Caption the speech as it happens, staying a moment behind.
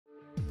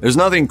There's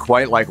nothing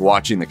quite like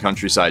watching the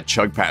countryside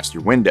chug past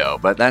your window,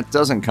 but that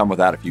doesn't come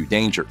without a few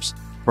dangers.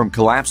 From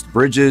collapsed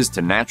bridges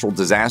to natural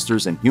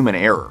disasters and human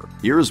error,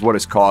 here is what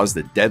has caused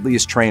the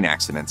deadliest train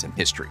accidents in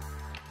history.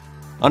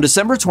 On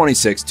December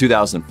 26,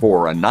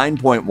 2004, a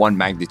 9.1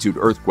 magnitude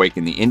earthquake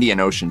in the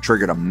Indian Ocean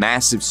triggered a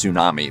massive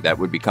tsunami that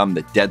would become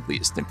the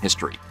deadliest in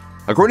history.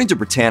 According to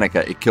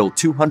Britannica, it killed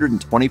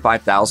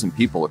 225,000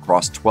 people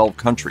across 12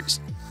 countries.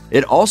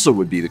 It also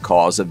would be the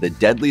cause of the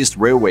deadliest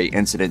railway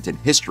incident in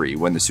history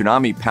when the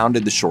tsunami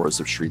pounded the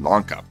shores of Sri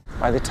Lanka.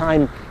 By the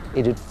time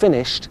it had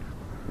finished,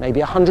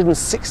 maybe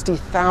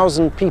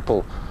 160,000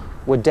 people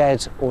were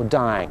dead or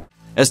dying.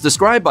 As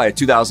described by a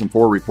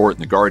 2004 report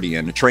in The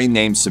Guardian, a train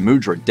named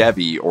Samudra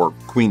Devi, or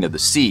Queen of the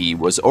Sea,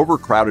 was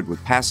overcrowded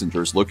with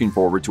passengers looking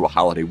forward to a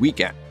holiday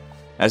weekend.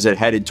 As it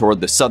headed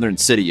toward the southern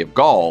city of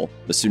Galle,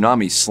 the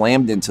tsunami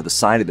slammed into the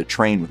side of the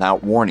train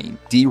without warning,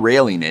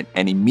 derailing it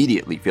and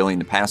immediately filling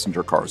the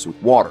passenger cars with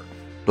water.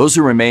 Those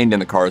who remained in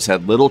the cars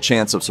had little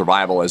chance of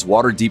survival as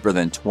water deeper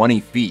than 20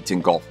 feet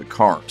engulfed the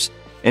cars.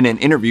 In an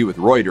interview with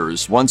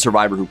Reuters, one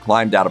survivor who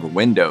climbed out of a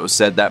window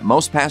said that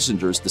most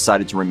passengers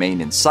decided to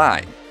remain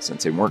inside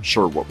since they weren't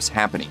sure what was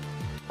happening.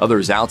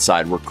 Others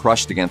outside were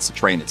crushed against the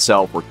train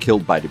itself or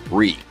killed by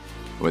debris.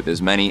 With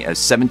as many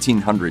as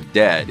 1,700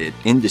 dead, it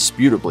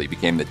indisputably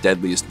became the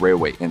deadliest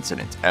railway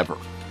incident ever.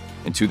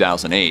 In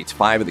 2008,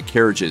 5 of the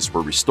carriages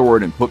were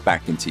restored and put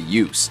back into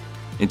use.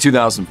 In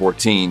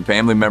 2014,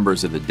 family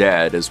members of the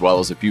dead, as well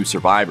as a few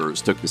survivors,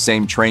 took the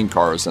same train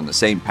cars on the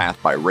same path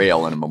by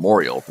rail in a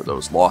memorial for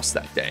those lost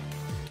that day.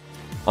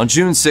 On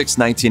June 6,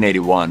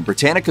 1981,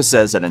 Britannica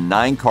says that a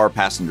 9-car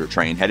passenger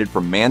train headed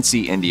from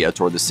Mansi, India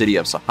toward the city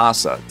of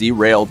Sahasa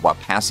derailed while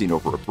passing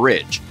over a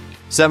bridge.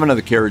 7 of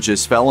the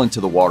carriages fell into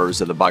the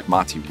waters of the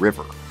Bagmati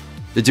River.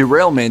 The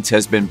derailment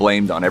has been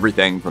blamed on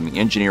everything from the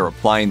engineer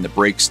applying the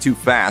brakes too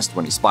fast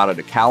when he spotted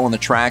a cow on the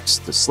tracks,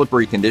 to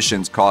slippery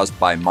conditions caused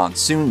by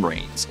monsoon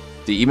rains,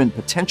 to even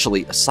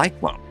potentially a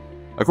cyclone.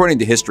 According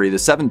to history, the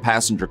 7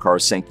 passenger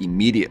cars sank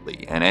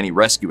immediately, and any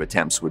rescue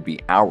attempts would be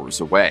hours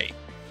away.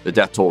 The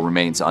death toll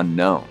remains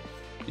unknown.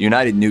 The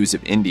United News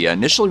of India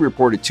initially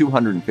reported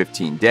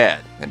 215 dead,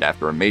 and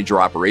after a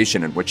major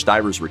operation in which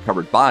divers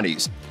recovered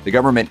bodies, the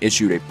government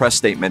issued a press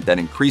statement that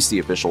increased the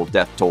official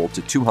death toll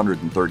to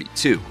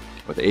 232,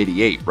 with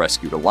 88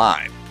 rescued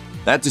alive.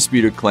 That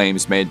disputed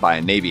claims made by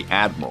a Navy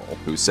admiral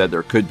who said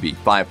there could be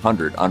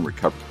 500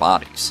 unrecovered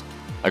bodies.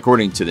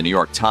 According to the New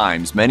York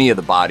Times, many of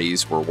the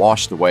bodies were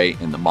washed away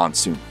in the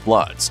monsoon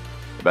floods.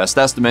 The best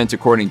estimate,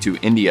 according to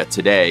India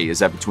Today, is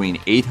that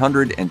between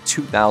 800 and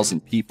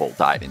 2,000 people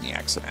died in the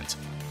accident.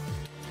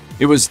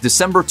 It was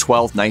December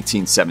 12,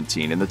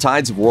 1917, and the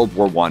tides of World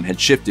War I had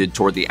shifted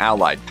toward the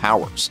Allied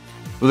powers.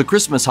 With the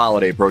Christmas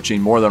holiday approaching,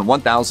 more than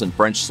 1,000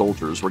 French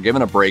soldiers were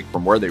given a break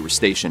from where they were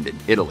stationed in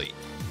Italy.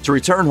 To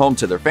return home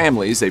to their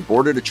families, they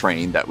boarded a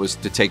train that was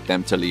to take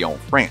them to Lyon,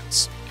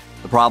 France.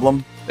 The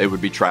problem? They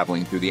would be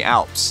traveling through the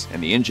Alps,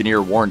 and the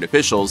engineer warned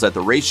officials that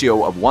the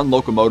ratio of 1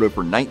 locomotive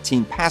for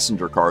 19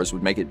 passenger cars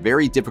would make it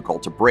very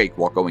difficult to brake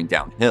while going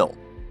downhill.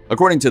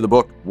 According to the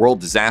book World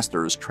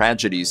Disasters,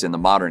 Tragedies in the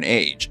Modern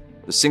Age,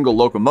 the single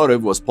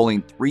locomotive was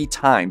pulling 3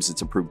 times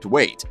its approved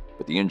weight,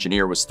 but the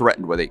engineer was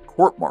threatened with a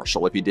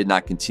court-martial if he did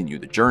not continue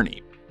the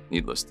journey.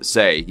 Needless to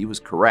say, he was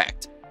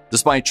correct.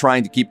 Despite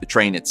trying to keep the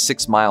train at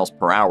 6 miles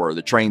per hour,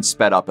 the train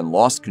sped up and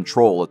lost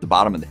control at the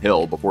bottom of the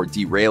hill before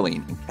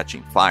derailing and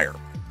catching fire.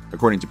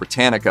 According to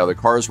Britannica, the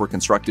cars were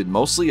constructed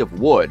mostly of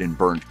wood and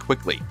burned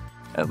quickly.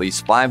 At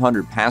least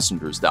 500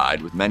 passengers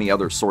died, with many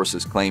other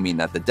sources claiming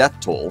that the death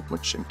toll,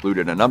 which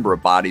included a number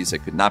of bodies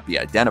that could not be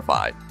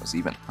identified, was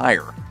even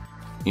higher.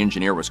 The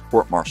engineer was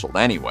court-martialed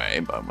anyway,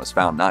 but was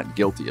found not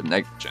guilty of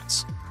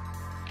negligence.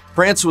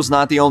 France was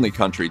not the only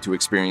country to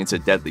experience a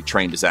deadly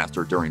train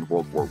disaster during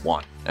World War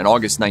I. In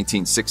August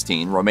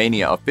 1916,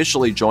 Romania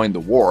officially joined the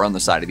war on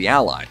the side of the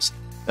Allies.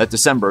 That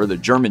December, the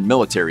German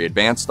military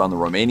advanced on the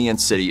Romanian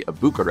city of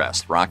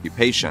Bucharest for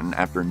occupation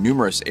after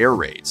numerous air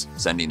raids,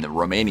 sending the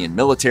Romanian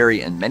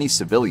military and many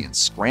civilians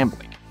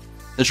scrambling.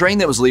 The train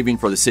that was leaving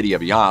for the city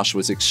of Iași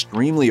was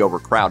extremely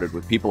overcrowded,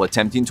 with people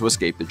attempting to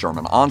escape the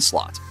German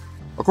onslaught.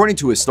 According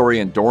to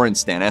historian Dorin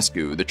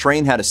Stanescu, the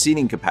train had a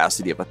seating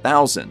capacity of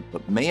 1,000,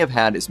 but may have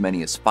had as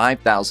many as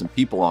 5,000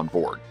 people on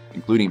board,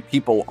 including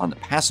people on the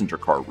passenger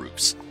car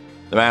roofs.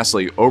 The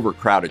vastly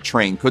overcrowded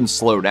train couldn't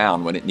slow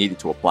down when it needed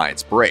to apply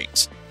its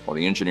brakes. While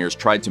the engineers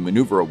tried to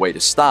maneuver a way to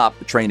stop,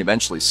 the train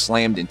eventually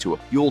slammed into a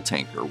fuel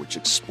tanker, which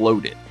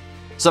exploded.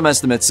 Some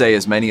estimates say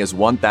as many as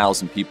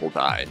 1,000 people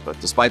died, but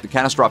despite the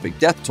catastrophic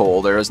death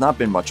toll, there has not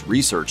been much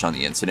research on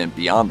the incident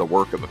beyond the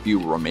work of a few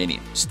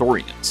Romanian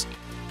historians.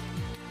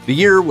 The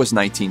year was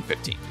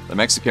 1915. The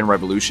Mexican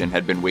Revolution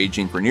had been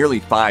waging for nearly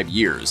 5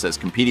 years as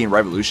competing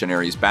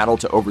revolutionaries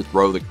battled to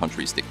overthrow the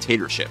country's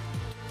dictatorship.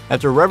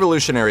 After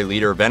revolutionary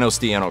leader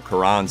Venustiano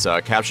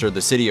Carranza captured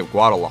the city of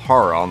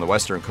Guadalajara on the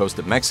western coast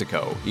of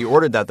Mexico, he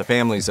ordered that the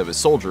families of his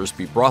soldiers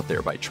be brought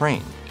there by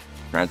train.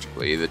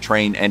 Tragically, the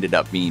train ended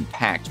up being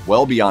packed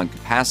well beyond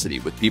capacity,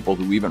 with people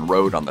who even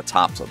rode on the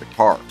tops of the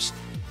cars.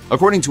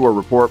 According to a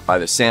report by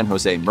the San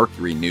Jose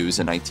Mercury News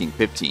in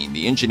 1915,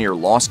 the engineer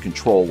lost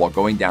control while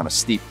going down a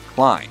steep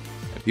climb,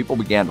 and people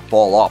began to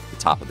fall off the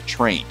top of the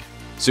train.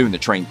 Soon the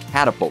train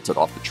catapulted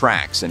off the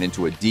tracks and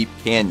into a deep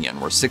canyon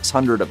where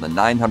 600 of the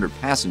 900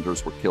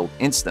 passengers were killed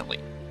instantly,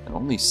 and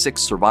only 6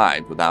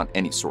 survived without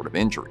any sort of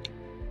injury.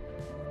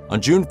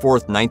 On June 4,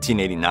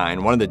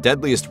 1989, one of the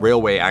deadliest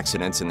railway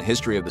accidents in the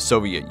history of the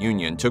Soviet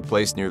Union took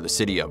place near the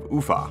city of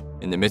Ufa,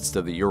 in the midst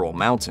of the Ural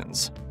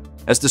Mountains.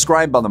 As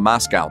described by the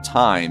Moscow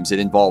Times, it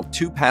involved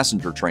 2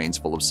 passenger trains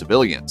full of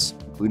civilians,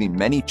 including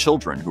many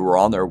children who were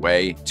on their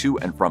way to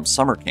and from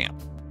summer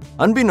camp.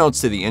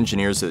 Unbeknownst to the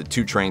engineers of the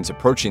 2 trains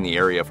approaching the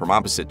area from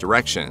opposite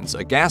directions,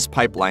 a gas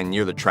pipeline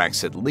near the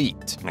tracks had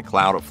leaked, and a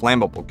cloud of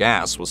flammable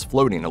gas was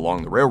floating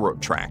along the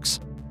railroad tracks.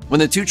 When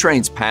the 2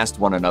 trains passed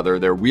one another,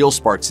 their wheel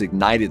sparks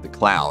ignited the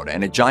cloud,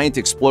 and a giant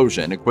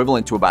explosion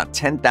equivalent to about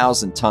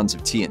 10,000 tons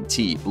of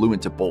TNT blew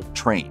into both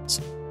trains.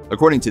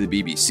 According to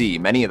the BBC,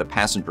 many of the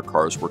passenger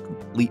cars were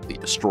completely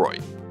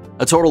destroyed.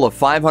 A total of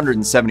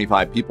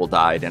 575 people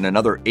died and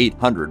another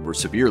 800 were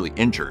severely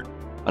injured.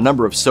 A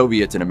number of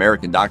Soviet and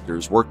American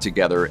doctors worked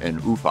together in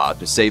Ufa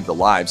to save the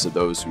lives of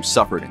those who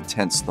suffered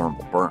intense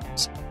thermal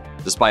burns.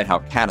 Despite how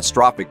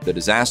catastrophic the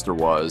disaster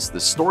was, the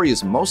story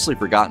is mostly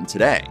forgotten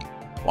today.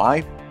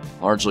 Why?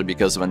 Largely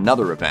because of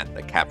another event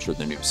that captured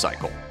the news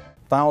cycle.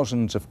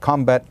 Thousands of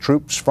combat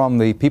troops from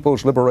the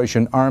People's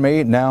Liberation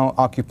Army now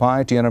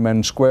occupy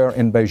Tiananmen Square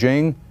in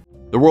Beijing.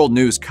 The world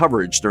news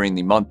coverage during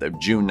the month of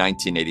June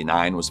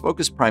 1989 was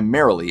focused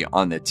primarily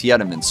on the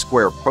Tiananmen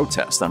Square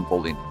protest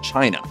unfolding in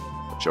China,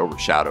 which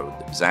overshadowed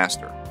the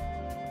disaster.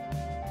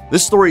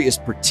 This story is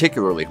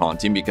particularly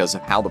haunting because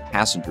of how the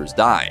passengers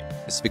died: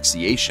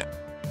 asphyxiation.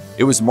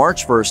 It was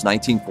March 1,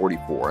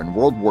 1944, and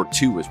World War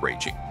II was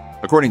raging.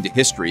 According to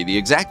history, the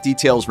exact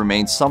details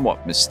remain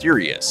somewhat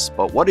mysterious,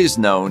 but what is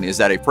known is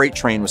that a freight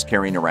train was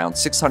carrying around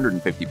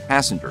 650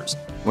 passengers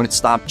when it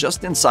stopped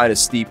just inside a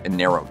steep and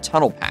narrow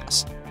tunnel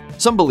pass.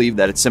 Some believe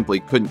that it simply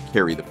couldn't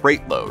carry the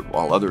freight load,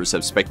 while others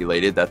have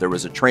speculated that there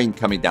was a train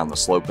coming down the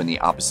slope in the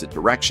opposite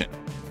direction.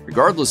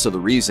 Regardless of the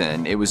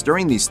reason, it was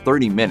during these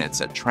 30 minutes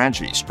that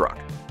tragedy struck.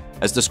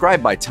 As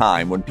described by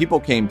Time, when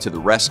people came to the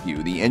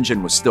rescue, the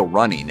engine was still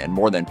running and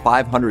more than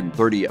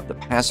 530 of the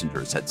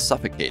passengers had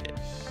suffocated.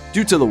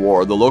 Due to the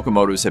war, the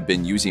locomotives have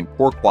been using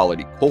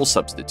poor-quality coal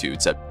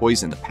substitutes that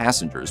poisoned the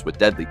passengers with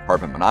deadly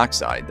carbon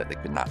monoxide that they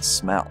could not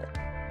smell.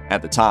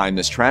 At the time,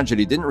 this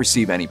tragedy didn't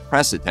receive any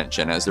press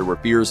attention as there were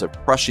fears of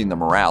crushing the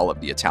morale of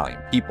the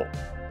Italian people.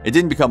 It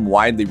didn't become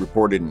widely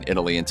reported in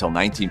Italy until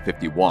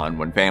 1951,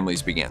 when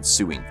families began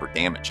suing for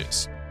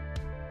damages.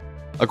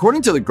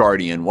 According to The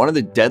Guardian, one of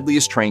the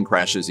deadliest train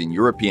crashes in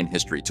European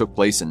history took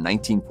place in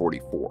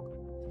 1944.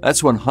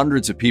 That's when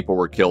hundreds of people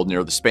were killed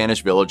near the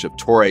Spanish village of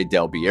Torre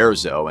del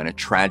Bierzo in a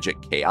tragic,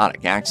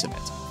 chaotic accident.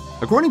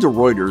 According to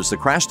Reuters, the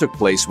crash took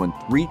place when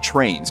 3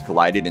 trains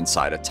collided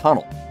inside a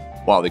tunnel.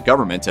 While the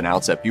government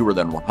announced that fewer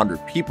than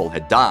 100 people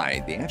had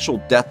died, the actual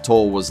death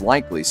toll was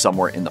likely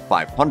somewhere in the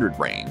 500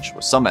 range,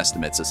 with some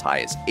estimates as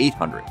high as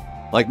 800.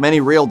 Like many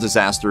rail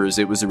disasters,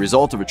 it was the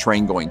result of a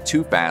train going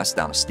too fast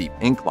down a steep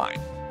incline.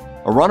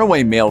 A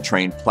runaway mail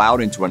train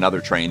plowed into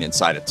another train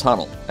inside a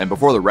tunnel, and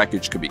before the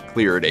wreckage could be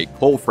cleared, a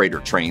coal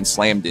freighter train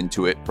slammed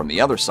into it from the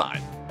other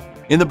side.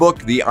 In the book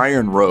The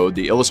Iron Road,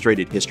 The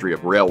Illustrated History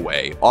of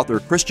Railway,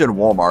 author Christian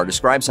Walmar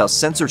describes how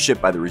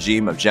censorship by the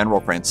regime of General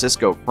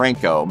Francisco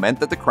Franco meant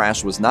that the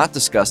crash was not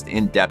discussed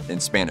in depth in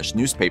Spanish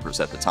newspapers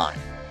at the time,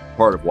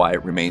 part of why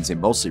it remains a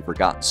mostly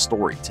forgotten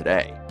story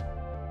today.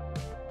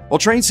 While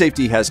train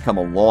safety has come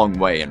a long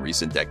way in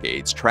recent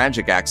decades,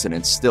 tragic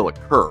accidents still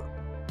occur.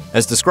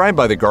 As described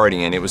by The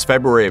Guardian, it was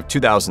February of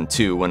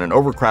 2002 when an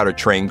overcrowded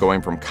train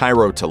going from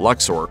Cairo to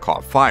Luxor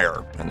caught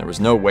fire, and there was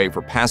no way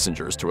for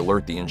passengers to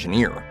alert the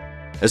engineer.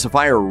 As the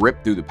fire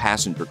ripped through the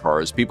passenger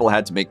cars, people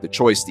had to make the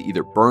choice to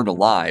either burn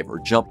alive or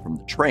jump from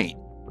the train,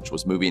 which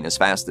was moving as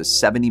fast as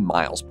 70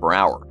 miles per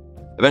hour.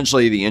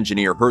 Eventually, the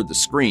engineer heard the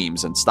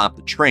screams and stopped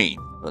the train,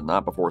 but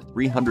not before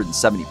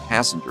 370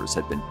 passengers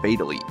had been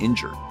fatally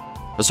injured.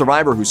 A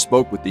survivor who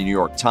spoke with the New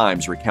York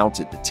Times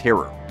recounted the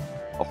terror.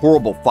 A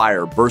horrible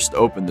fire burst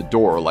open the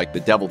door like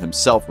the devil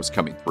himself was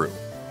coming through.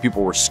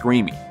 People were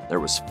screaming. There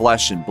was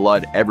flesh and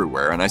blood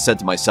everywhere, and I said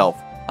to myself,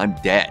 I'm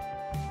dead.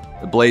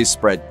 The blaze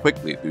spread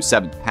quickly through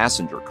 7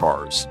 passenger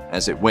cars.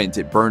 As it went,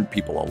 it burned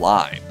people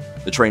alive.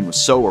 The train was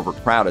so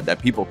overcrowded that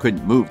people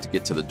couldn't move to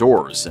get to the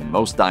doors, and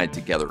most died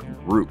together in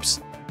groups.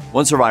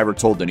 One survivor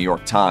told the New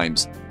York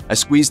Times, I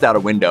squeezed out a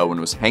window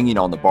and was hanging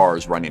on the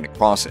bars running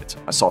across it.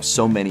 I saw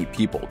so many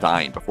people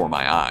dying before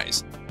my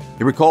eyes.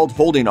 He recalled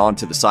holding on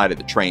to the side of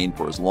the train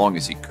for as long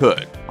as he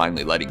could,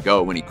 finally letting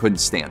go when he couldn't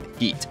stand the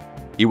heat.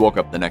 He woke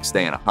up the next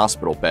day in a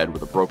hospital bed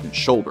with a broken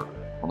shoulder,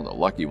 one of the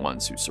lucky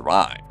ones who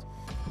survived.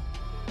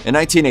 In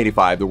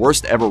 1985, the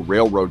worst ever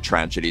railroad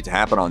tragedy to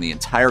happen on the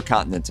entire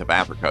continent of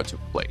Africa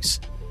took place.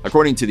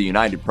 According to the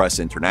United Press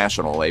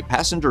International, a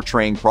passenger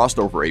train crossed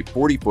over a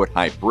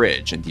 40-foot-high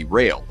bridge and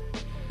derailed.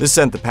 This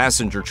sent the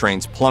passenger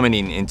trains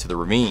plummeting into the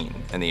ravine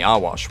and the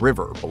Awash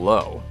River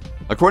below.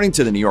 According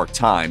to the New York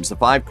Times, the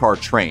 5-car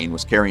train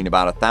was carrying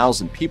about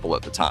 1,000 people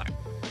at the time.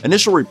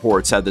 Initial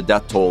reports had the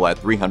death toll at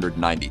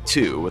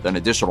 392, with an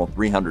additional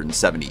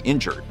 370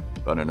 injured,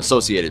 but an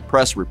Associated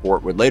Press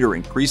report would later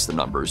increase the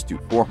numbers to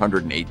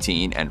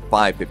 418 and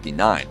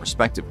 559,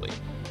 respectively.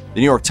 The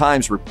New York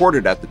Times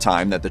reported at the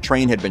time that the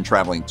train had been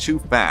traveling too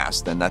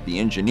fast and that the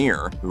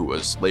engineer, who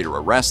was later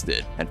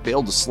arrested, had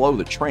failed to slow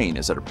the train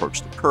as it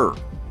approached the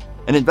curve.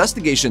 An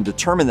investigation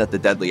determined that the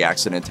deadly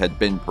accident had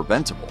been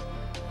preventable.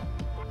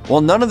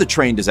 While none of the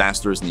train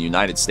disasters in the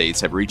United States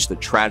have reached the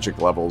tragic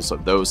levels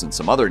of those in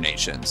some other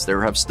nations,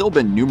 there have still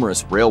been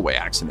numerous railway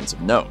accidents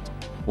of note.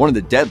 One of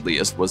the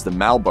deadliest was the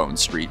Malbone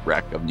Street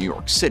wreck of New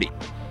York City.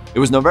 It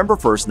was November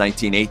 1,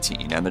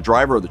 1918, and the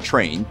driver of the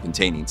train,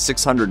 containing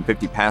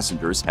 650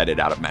 passengers headed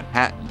out of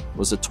Manhattan,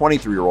 was a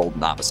 23-year-old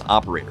novice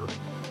operator.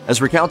 As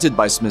recounted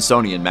by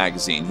Smithsonian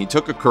Magazine, he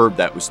took a curve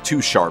that was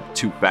too sharp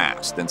too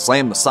fast and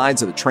slammed the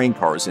sides of the train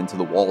cars into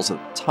the walls of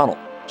the tunnel,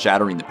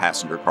 shattering the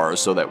passenger cars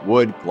so that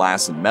wood,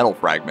 glass, and metal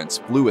fragments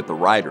flew at the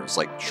riders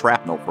like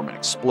shrapnel from an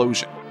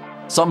explosion.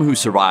 Some who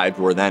survived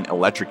were then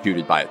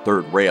electrocuted by a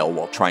third rail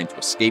while trying to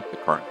escape the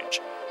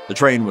carnage. The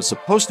train was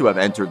supposed to have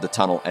entered the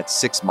tunnel at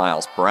 6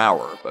 miles per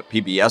hour, but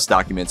PBS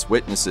documents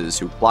witnesses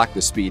who clocked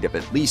a speed of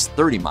at least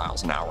 30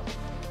 miles an hour.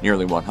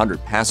 Nearly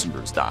 100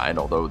 passengers died,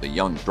 although the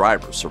young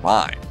driver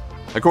survived.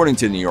 According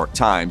to the New York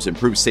Times,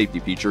 improved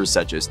safety features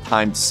such as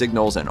timed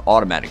signals and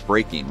automatic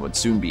braking would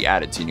soon be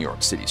added to New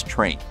York City's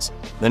trains.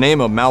 The name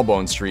of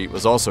Malbone Street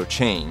was also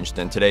changed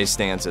and today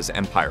stands as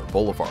Empire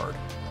Boulevard.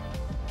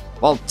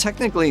 While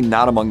technically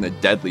not among the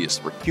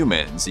deadliest for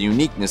humans, the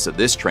uniqueness of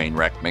this train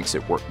wreck makes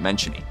it worth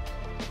mentioning.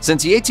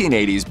 Since the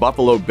 1880s,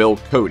 Buffalo Bill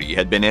Cody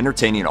had been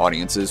entertaining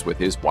audiences with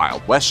his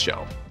Wild West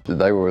show.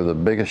 They were the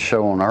biggest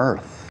show on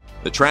earth.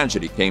 The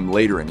tragedy came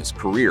later in his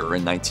career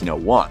in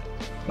 1901.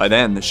 By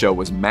then, the show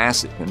was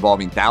massive,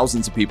 involving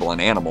thousands of people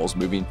and animals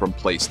moving from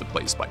place to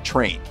place by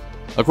train.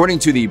 According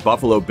to the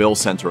Buffalo Bill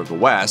Center of the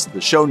West, the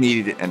show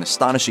needed an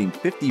astonishing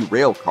 50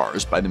 rail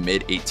cars by the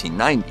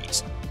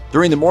mid-1890s.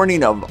 During the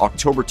morning of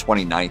October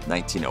 29,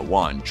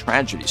 1901,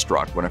 tragedy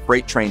struck when a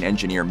freight train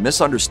engineer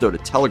misunderstood a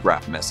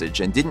telegraph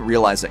message and didn't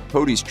realize that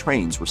Cody's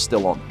trains were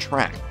still on the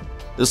track.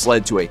 This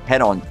led to a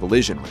head-on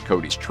collision with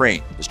Cody's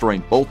train,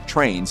 destroying both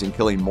trains and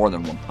killing more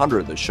than 100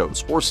 of the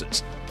show's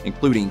horses,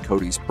 including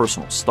Cody's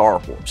personal star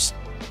horse.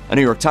 A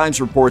New York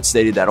Times report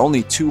stated that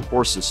only 2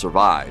 horses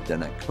survived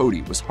and that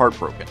Cody was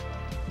heartbroken.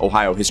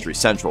 Ohio History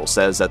Central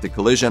says that the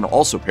collision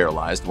also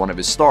paralyzed one of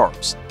his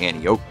stars,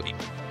 Annie Oakley.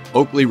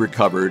 Oakley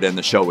recovered and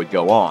the show would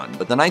go on,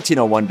 but the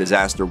 1901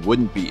 disaster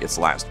wouldn't be its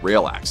last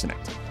rail accident.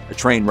 A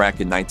train wreck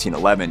in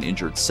 1911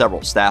 injured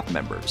several staff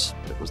members,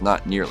 but it was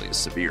not nearly as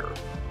severe.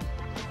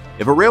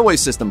 If a railway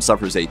system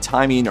suffers a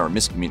timing or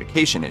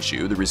miscommunication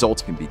issue, the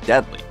results can be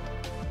deadly.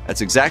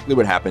 That's exactly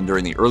what happened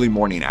during the early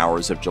morning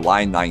hours of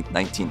July 9,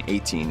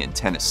 1918 in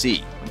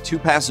Tennessee, when 2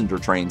 passenger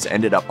trains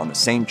ended up on the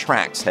same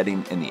tracks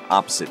heading in the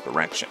opposite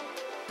direction.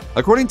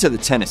 According to the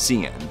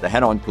Tennessean, the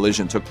head-on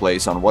collision took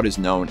place on what is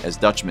known as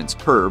Dutchman's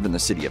Curve in the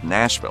city of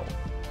Nashville.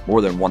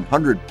 More than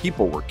 100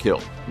 people were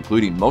killed,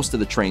 including most of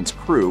the train's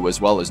crew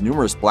as well as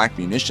numerous black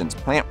munitions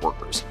plant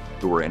workers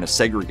who were in a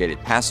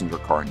segregated passenger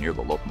car near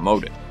the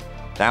locomotive.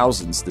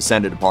 Thousands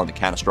descended upon the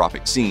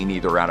catastrophic scene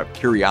either out of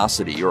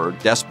curiosity or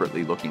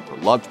desperately looking for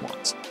loved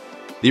ones.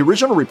 The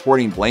original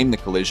reporting blamed the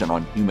collision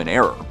on human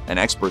error, and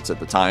experts at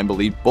the time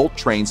believed both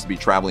trains to be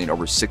traveling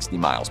over 60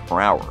 miles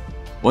per hour.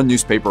 One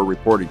newspaper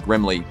reported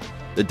grimly,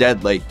 "The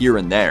dead lay here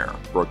and there,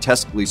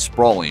 grotesquely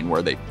sprawling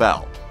where they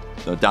fell.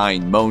 The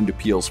dying moaned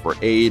appeals for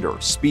aid or,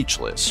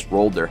 speechless,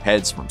 rolled their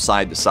heads from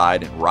side to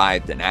side and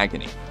writhed in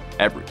agony.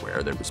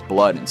 Everywhere there was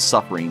blood and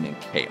suffering and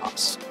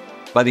chaos."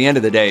 By the end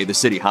of the day, the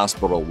city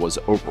hospital was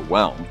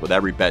overwhelmed, with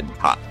every bed and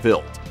cot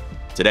filled.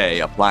 Today,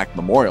 a plaque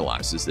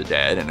memorializes the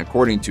dead, and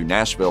according to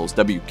Nashville's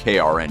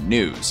WKRN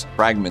News,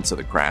 fragments of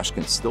the crash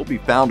can still be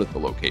found at the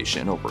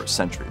location over a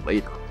century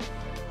later.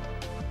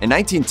 In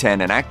 1910,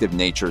 an act of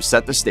nature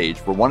set the stage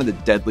for one of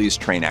the deadliest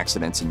train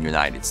accidents in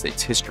United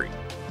States history.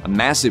 A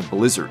massive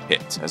blizzard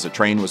hit as a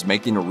train was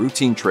making a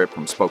routine trip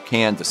from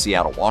Spokane to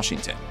Seattle,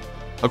 Washington.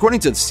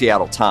 According to the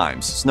Seattle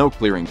Times, snow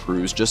clearing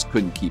crews just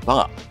couldn't keep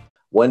up.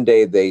 One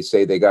day they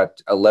say they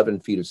got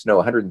 11 feet of snow,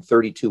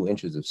 132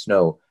 inches of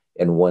snow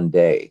in one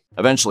day.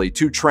 Eventually,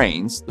 2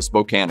 trains, the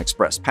Spokane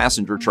Express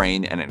passenger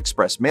train and an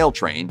express mail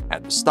train,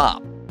 had to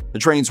stop. The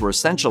trains were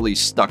essentially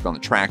stuck on the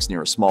tracks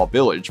near a small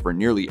village for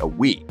nearly a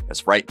week as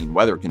frightening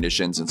weather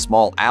conditions and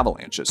small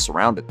avalanches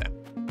surrounded them.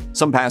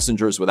 Some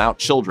passengers without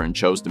children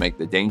chose to make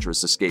the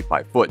dangerous escape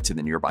by foot to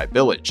the nearby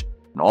village,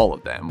 and all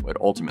of them would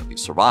ultimately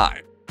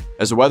survive.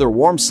 As the weather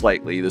warmed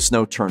slightly, the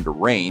snow turned to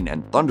rain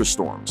and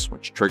thunderstorms,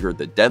 which triggered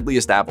the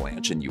deadliest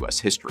avalanche in U.S.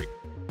 history.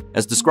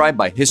 As described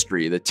by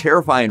history, the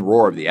terrifying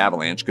roar of the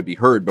avalanche could be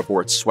heard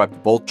before it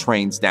swept both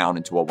trains down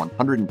into a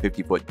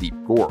 150-foot deep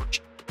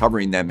gorge,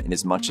 covering them in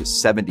as much as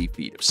 70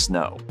 feet of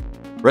snow.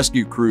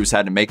 Rescue crews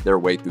had to make their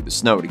way through the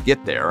snow to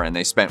get there, and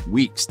they spent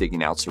weeks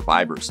digging out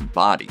survivors and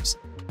bodies.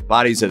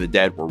 Bodies of the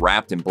dead were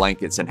wrapped in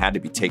blankets and had to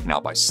be taken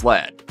out by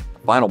sled.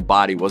 The final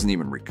body wasn't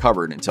even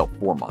recovered until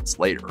 4 months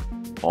later.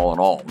 All in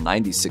all,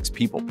 96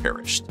 people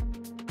perished.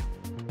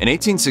 In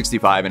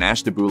 1865, in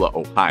Ashtabula,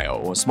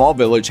 Ohio, a small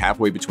village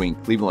halfway between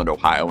Cleveland,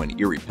 Ohio and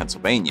Erie,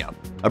 Pennsylvania,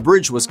 a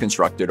bridge was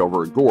constructed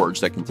over a gorge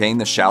that contained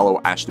the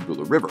shallow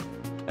Ashtabula River.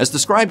 As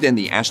described in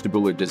the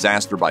Ashtabula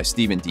disaster by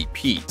Stephen D.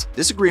 Peet,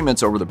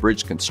 disagreements over the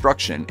bridge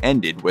construction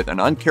ended with an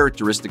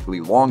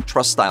uncharacteristically long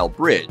truss-style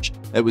bridge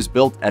that was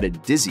built at a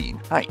dizzying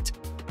height.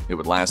 It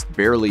would last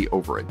barely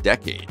over a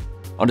decade.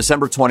 On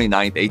December 29,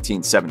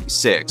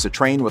 1876, a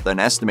train with an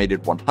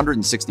estimated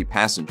 160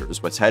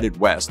 passengers was headed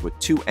west with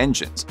 2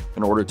 engines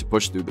in order to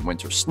push through the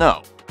winter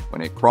snow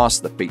when it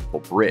crossed the fateful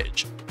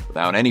bridge.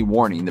 Without any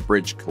warning, the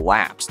bridge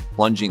collapsed,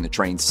 plunging the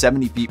train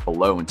 70 feet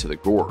below into the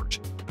gorge.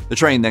 The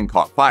train then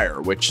caught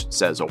fire, which,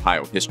 says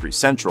Ohio History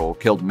Central,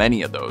 killed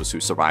many of those who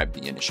survived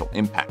the initial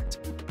impact.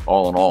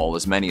 All in all,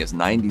 as many as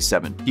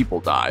 97 people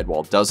died,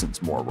 while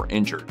dozens more were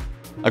injured.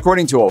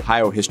 According to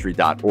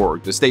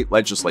OhioHistory.org, the state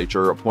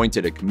legislature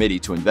appointed a committee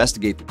to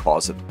investigate the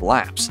cause of the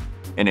collapse.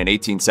 In an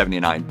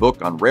 1879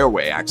 book on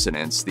railway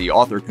accidents, the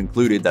author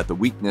concluded that the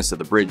weakness of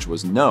the bridge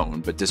was known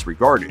but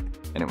disregarded,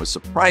 and it was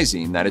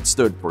surprising that it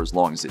stood for as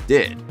long as it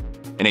did.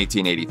 In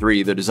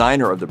 1883, the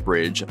designer of the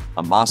bridge,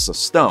 Amasa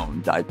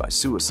Stone, died by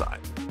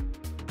suicide.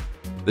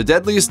 The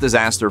deadliest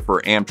disaster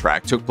for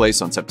Amtrak took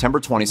place on September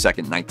 22,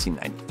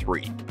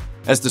 1993.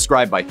 As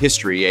described by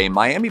history, a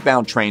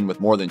Miami-bound train with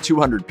more than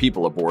 200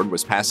 people aboard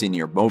was passing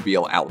near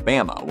Mobile,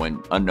 Alabama,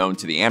 when, unknown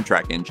to the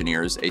Amtrak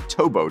engineers, a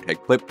towboat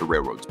had clipped the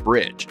railroad's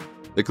bridge.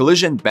 The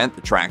collision bent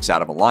the tracks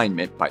out of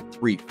alignment by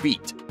 3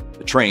 feet.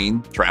 The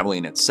train,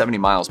 traveling at 70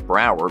 miles per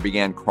hour,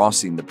 began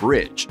crossing the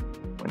bridge.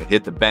 When it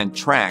hit the bent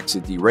tracks,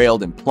 it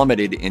derailed and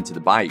plummeted into the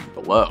bayou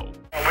below.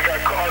 We got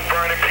cars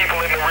burning, people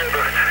in the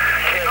river.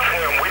 Can't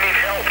swim. We need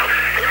help.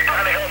 Any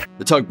kind of help.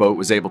 The tugboat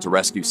was able to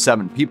rescue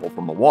 7 people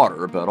from the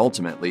water, but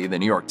ultimately, the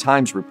New York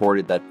Times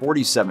reported that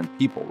 47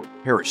 people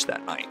would perish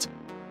that night.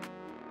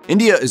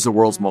 India is the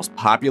world's most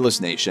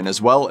populous nation,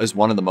 as well as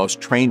one of the most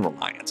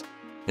train-reliant.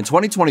 In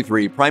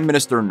 2023, Prime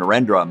Minister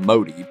Narendra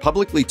Modi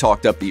publicly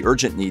talked up the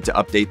urgent need to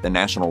update the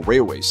national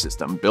railway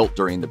system built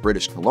during the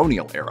British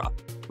colonial era.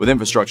 With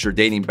infrastructure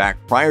dating back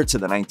prior to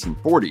the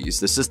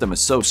 1940s, the system is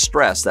so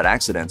stressed that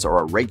accidents are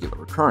a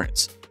regular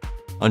occurrence.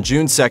 On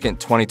June 2,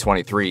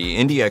 2023,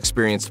 India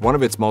experienced one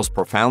of its most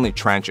profoundly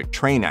tragic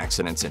train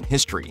accidents in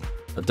history,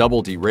 a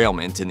double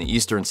derailment in the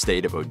eastern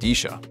state of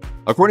Odisha.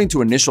 According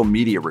to initial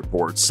media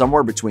reports,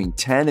 somewhere between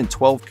 10 and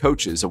 12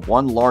 coaches of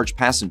one large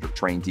passenger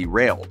train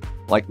derailed,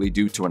 likely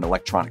due to an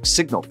electronic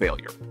signal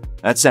failure.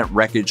 That sent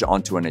wreckage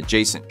onto an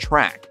adjacent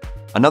track.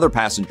 Another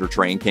passenger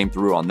train came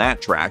through on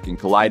that track and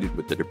collided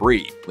with the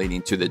debris,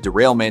 leading to the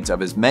derailment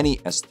of as many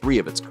as 3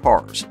 of its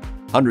cars.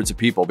 Hundreds of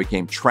people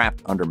became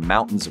trapped under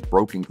mountains of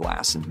broken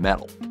glass and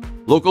metal.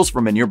 Locals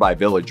from a nearby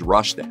village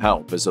rushed to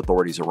help as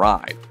authorities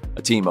arrived.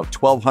 A team of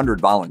 1,200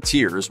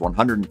 volunteers,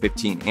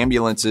 115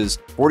 ambulances,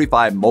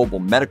 45 mobile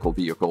medical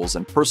vehicles,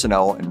 and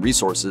personnel and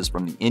resources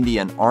from the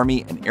Indian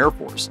Army and Air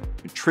Force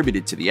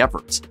contributed to the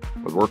efforts,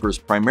 with workers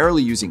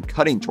primarily using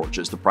cutting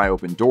torches to pry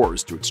open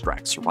doors to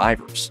extract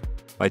survivors.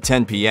 By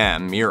 10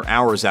 p.m., mere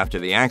hours after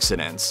the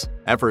accidents,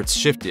 efforts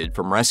shifted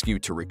from rescue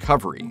to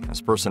recovery as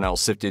personnel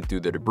sifted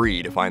through the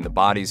debris to find the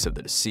bodies of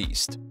the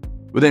deceased.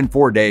 Within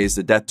 4 days,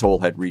 the death toll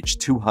had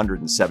reached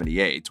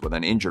 278, with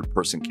an injured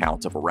person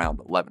count of around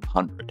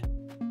 1,100.